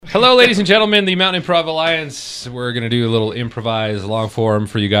Hello, ladies and gentlemen, the Mountain Improv Alliance. We're going to do a little improvised long form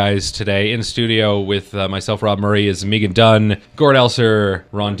for you guys today. In studio with myself, Rob Murray, is Megan Dunn, Gord Elser,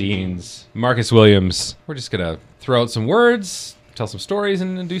 Ron Deans, Marcus Williams. We're just going to throw out some words, tell some stories,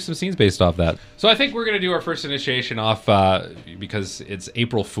 and do some scenes based off that. So I think we're going to do our first initiation off because it's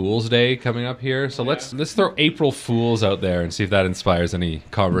April Fool's Day coming up here. So let's throw April Fools out there and see if that inspires any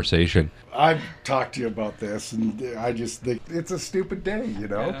conversation. I've talked to you about this, and I just think it's a stupid day, you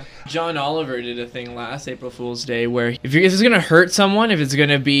know? Yeah. John Oliver did a thing last April Fool's Day where if it's going to hurt someone, if it's going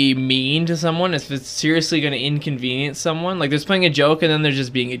to be mean to someone, if it's seriously going to inconvenience someone, like there's playing a joke and then they're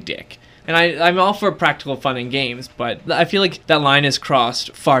just being a dick. And I'm all for practical fun and games, but I feel like that line is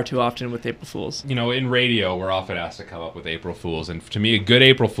crossed far too often with April Fools. You know, in radio, we're often asked to come up with April Fools, and to me, a good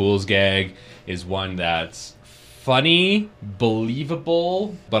April Fool's gag is one that's funny,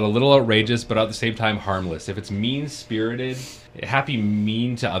 believable, but a little outrageous, but at the same time harmless. If it's mean-spirited, happy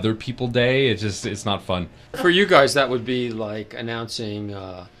mean to other people day, it's not fun. For you guys, that would be like announcing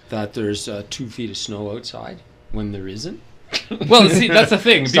that there's 2 feet of snow outside when there isn't. Well, see, that's the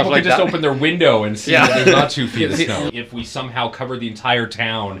thing. Stuff People like can just that. open their window and see Yeah. that there's not 2 feet of snow. If we somehow cover the entire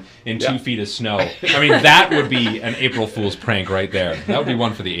town in 2 feet of snow, I mean, that would be an April Fool's prank right there. That would be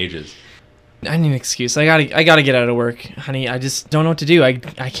one for the ages. I need an excuse. I gotta get out of work. Honey, I just don't know what to do. I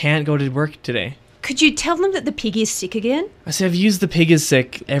can't go to work today. Could you tell them that the pig is sick again? I say I've used the pig is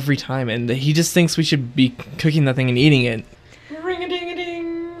sick every time, and he just thinks we should be cooking that thing and eating it.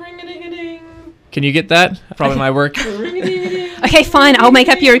 Ring-a-ding-a-ding, ring-a-ding-a-ding. Can you get that? Probably my work. Okay, fine. I'll make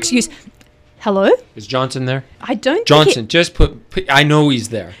up your excuse. Hello? Is Johnson there? I don't think Johnson, just put I know he's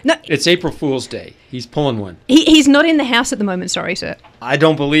there. No. It's April Fool's Day. He's pulling one. He's not in the house at the moment. Sorry, sir. I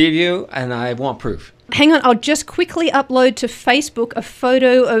don't believe you, and I want proof. Hang on. I'll just quickly upload to Facebook a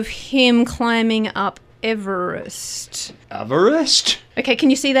photo of him climbing up Everest. Everest? Okay,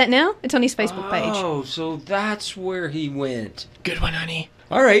 can you see that now? It's on his Facebook page. Oh, so that's where he went. Good one, honey.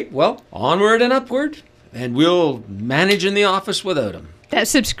 All right, well, onward and upward, and we'll manage in the office without him. That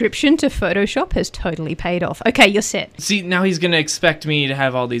subscription to Photoshop has totally paid off. Okay, you're set. See, now he's gonna expect me to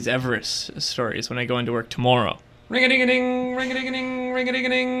have all these Everest stories when I go into work tomorrow. Ring-a-ding-a-ding, ring-a-ding-a-ding,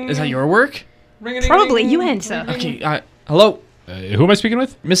 ring-a-ding-a-ding. Is that your work? Ring-a-ding-a-ding, Probably. You answer. Okay, hello? Who am I speaking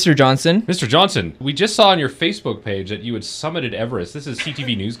with? Mr. Johnson. Mr. Johnson, we just saw on your Facebook page that you had summited Everest. This is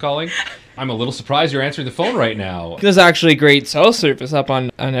CTV News calling. I'm a little surprised you're answering the phone right now. There's actually great cell service up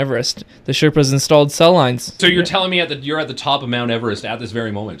on Everest. The Sherpas installed cell lines. So you're telling me you're at the top of Mount Everest at this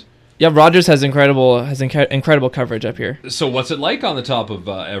very moment. Yeah, Rogers has incredible coverage up here. So what's it like on the top of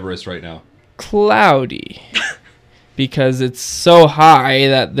Everest right now? Cloudy. Because it's so high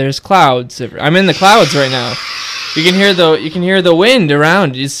that there's clouds. I'm in the clouds right now. You can hear the wind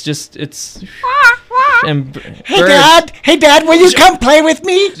around. It's and Hey Dad, will you come play with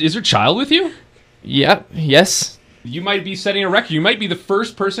me? Is your child with you? Yep. Yes. You might be setting a record. You might be the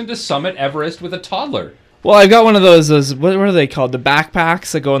first person to summit Everest with a toddler. Well, I've got one of those what are they called? The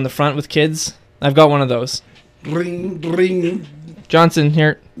backpacks that go in the front with kids. I've got one of those. Ring, ring. Johnson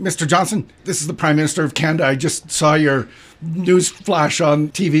here. Mr. Johnson, this is the Prime Minister of Canada. I just saw your news flash on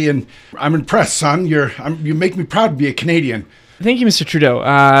TV, and I'm impressed, son. You make me proud to be a Canadian. Thank you, Mr. Trudeau.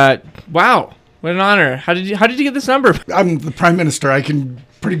 Wow, what an honor. How did you get this number? I'm the Prime Minister. I can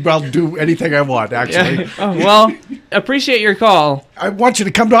pretty well do anything I want, actually. Oh, well, appreciate your call. I want you to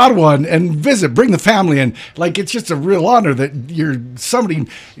come to Ottawa and visit, bring the family in. Like, it's just a real honor that you're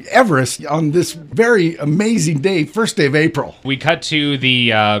summiting Everest on this very amazing day, first day of April. We cut to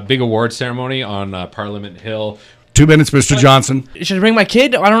the big award ceremony on Parliament Hill. 2 minutes, Mr. Johnson. Should I bring my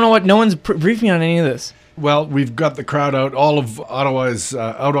kid? I don't know what. No one's briefed me on any of this. Well, we've got the crowd out. All of Ottawa is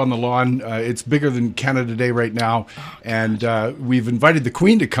out on the lawn. It's bigger than Canada Day right now. And we've invited the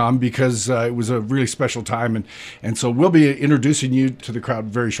Queen to come because it was a really special time. And so we'll be introducing you to the crowd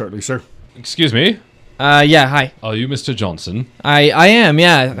very shortly, sir. Excuse me. Yeah, hi. Are you Mr. Johnson? I am,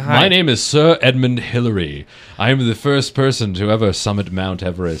 yeah. Hi. My name is Sir Edmund Hillary. I am the first person to ever summit Mount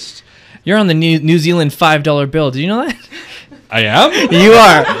Everest. You're on the New Zealand $5 bill. Did you know that? I am? You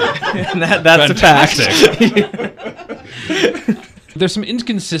are. That's a fact. There's some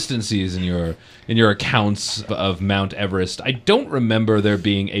inconsistencies in your accounts of Mount Everest. I don't remember there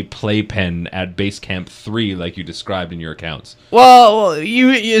being a playpen at Base Camp 3 like you described in your accounts. Well,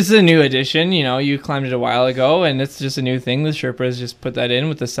 it's a new addition. You know, you climbed it a while ago, and it's just a new thing. The Sherpas just put that in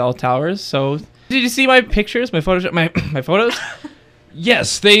with the cell towers. So, did you see my pictures, my photos? My photos?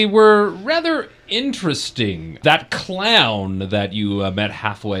 Yes, they were rather interesting. That clown that you met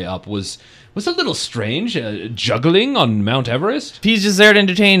halfway up was a little strange, juggling on Mount Everest. He's just there to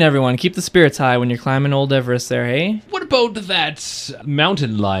entertain everyone. Keep the spirits high when you're climbing old Everest there, hey? What about that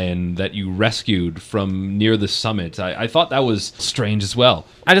mountain lion that you rescued from near the summit? I thought that was strange as well.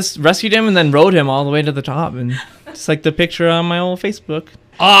 I just rescued him and then rode him all the way to the top. And just like the picture on my old Facebook.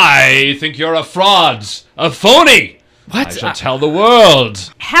 I think you're a fraud, a phony. What? I shall tell the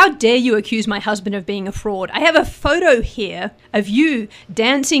world. How dare you accuse my husband of being a fraud? I have a photo here of you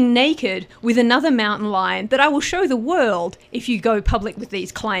dancing naked with another mountain lion that I will show the world if you go public with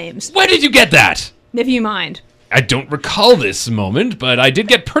these claims. Where did you get that? Never you mind. I don't recall this moment, but I did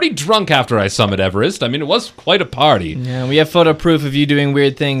get pretty drunk after I summited Everest. I mean, it was quite a party. Yeah, we have photo proof of you doing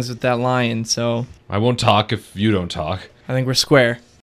weird things with that lion, so I won't talk if you don't talk. I think we're square.